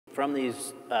From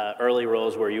these early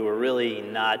roles where you were really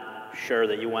not sure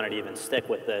that you wanted to even stick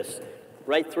with this,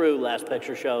 right through Last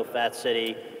Picture Show, Fat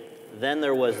City, then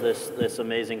there was this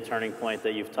amazing turning point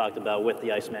that you've talked about with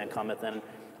the Iceman Cometh, and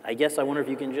I guess I wonder if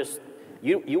you can just,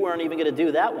 you weren't even going to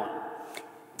do that one.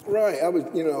 Right, I was,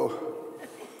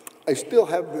 I still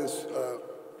have this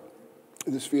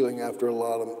this feeling after a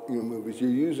lot of movies. You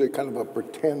use a kind of a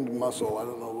pretend muscle. I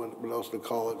don't know what else to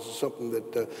call it. It's something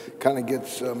that kind of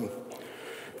gets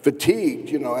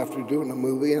fatigued, after doing a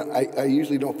movie. And I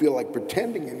usually don't feel like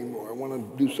pretending anymore. I want to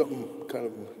do something kind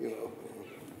of,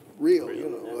 real,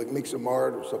 like make some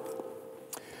art or something.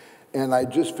 And I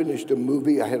just finished a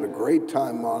movie. I had a great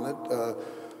time on it.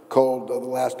 Called The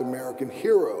Last American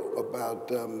Hero,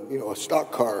 about a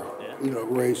stock car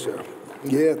racer.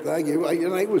 Yeah, thank you.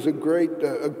 It was a great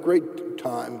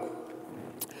time.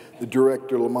 The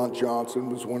director, Lamont Johnson,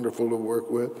 was wonderful to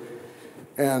work with.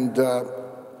 And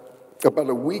about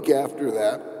a week after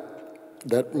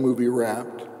that movie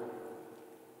wrapped,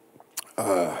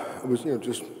 it was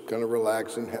just kind of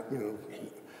relaxing,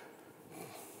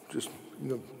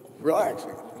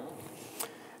 relaxing.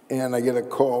 And I get a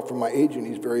call from my agent.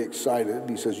 He's very excited.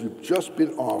 He says, "You've just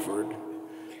been offered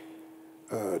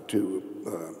to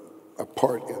a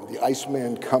part in The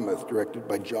Iceman Cometh, directed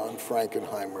by John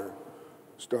Frankenheimer,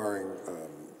 starring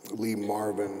Lee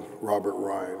Marvin, Robert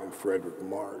Ryan, and Frederick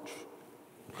March."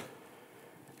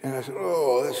 And I said,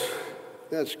 "Oh,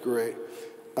 that's great.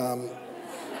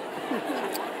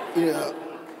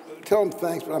 Tell him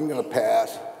thanks, but I'm going to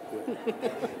pass."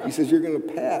 He says, "You're going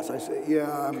to pass?" I say,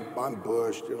 "Yeah, I'm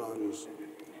bushed,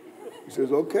 He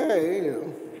says, "Okay,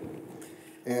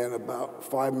 And about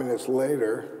 5 minutes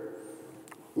later,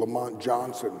 Lamont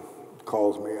Johnson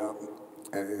calls me up,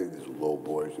 and this low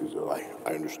voice, he says,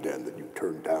 I understand that you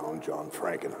turned down John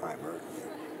Frankenheimer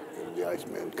and The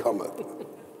Iceman Cometh."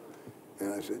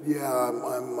 And I said, "Yeah,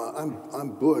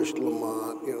 I'm bushed,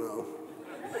 Lamont,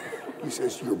 He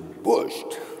says, "You're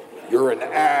bushed. You're an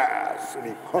ass." And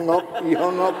he hung up on me.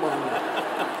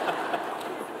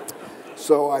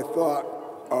 So I thought,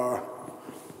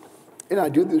 and I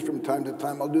do this from time to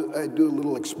time, I do a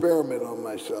little experiment on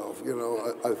myself,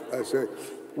 I say,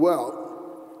 well,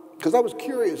 because I was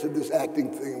curious if this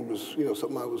acting thing was,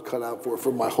 something I was cut out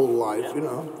for my whole life,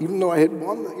 even though I had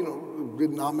won,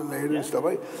 been nominated and stuff,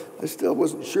 I still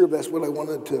wasn't sure if that's what I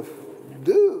wanted to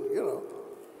do,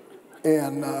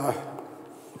 And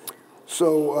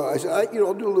so I said,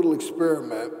 I'll do a little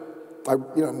experiment.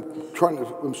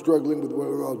 I'm struggling with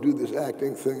whether I'll do this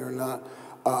acting thing or not.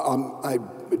 I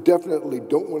definitely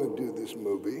don't want to do this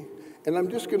movie, and I'm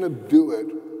just going to do it,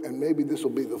 and maybe this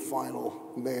will be the final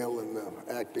nail in the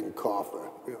acting coffin,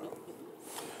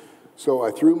 So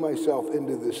I threw myself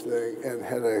into this thing and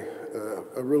had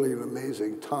a really an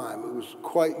amazing time. It was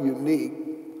quite unique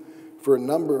for a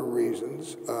number of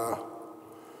reasons.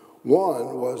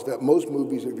 One was that most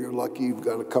movies, if you're lucky, you've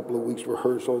got a couple of weeks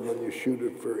rehearsal, then you shoot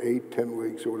it for 8, 10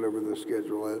 weeks, or whatever the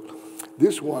schedule is.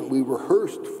 This one, we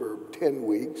rehearsed for 10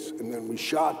 weeks, and then we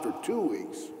shot for 2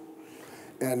 weeks.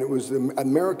 And it was the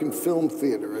American Film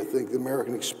Theater, I think, the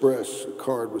American Express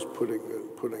card was putting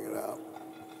it out.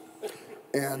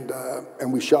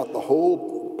 And we shot the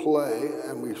whole play,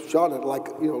 and we shot it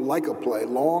like a play,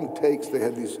 long takes. They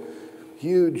had these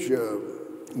huge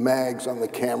mags on the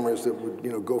cameras that would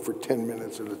go for 10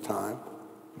 minutes at a time.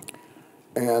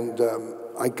 And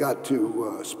I got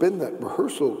to spend that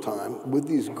rehearsal time with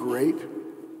these great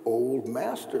old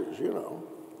masters,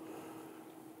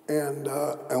 And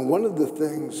one of the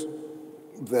things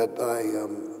that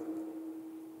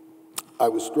I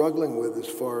was struggling with as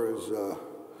far as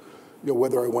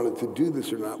whether I wanted to do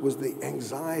this or not was the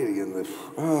anxiety and the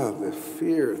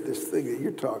fear, this thing that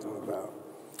you're talking about.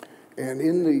 And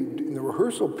in the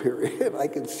rehearsal period, I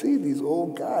could see these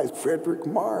old guys, Frederick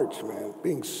March, man,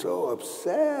 being so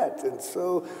upset and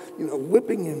so,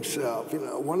 whipping himself,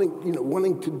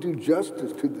 wanting to do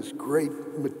justice to this great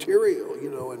material,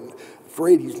 and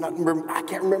afraid he's not I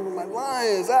can't remember my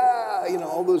lines,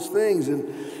 all those things.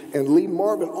 And Lee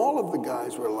Marvin, all of the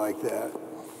guys were like that.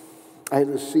 I had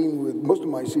a scene most of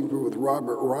my scenes were with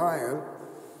Robert Ryan,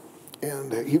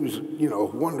 and he was, a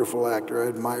wonderful actor. I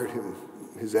admired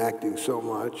his acting so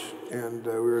much, and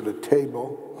we were at a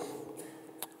table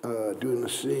doing a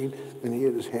scene, and he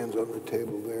had his hands on the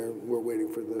table there. We're waiting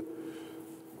for the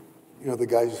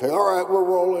guys to say, "All right, we're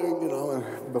rolling,"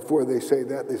 and before they say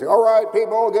that, they say, "All right,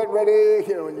 people, get ready,"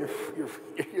 and you're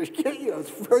it's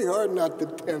very hard not to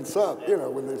tense up,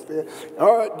 when they say,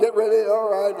 "All right, get ready, all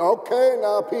right, okay,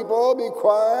 now people, be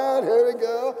quiet, here we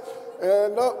go,"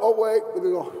 and wait, they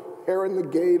go, hair in the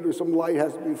gate or some light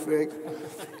has to be fixed.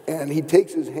 And he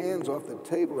takes his hands off the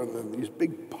table, and then these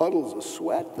big puddles of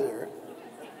sweat there.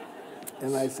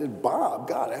 And I said, Bob,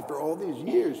 God, after all these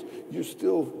years, you're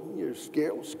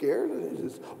scared? And he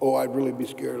says, oh, I'd really be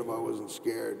scared if I wasn't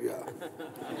scared, yeah.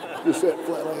 Just said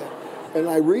flat like that. And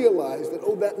I realized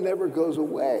that, that never goes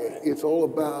away. It's all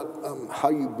about how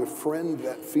you befriend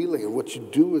that feeling and what you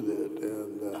do with it,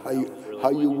 and how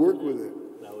you work with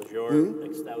it. That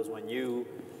was that was when you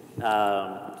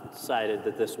decided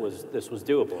that this was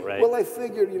doable, right? Well, I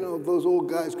figured, those old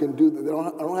guys can do that.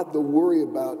 I don't have to worry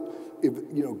about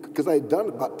because I had done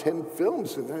about 10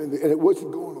 films and it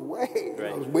wasn't going away.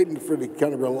 Right. I was waiting for it to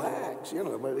kind of relax,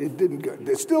 but it didn't go.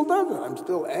 It still doesn't. I'm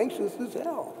still anxious as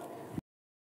hell.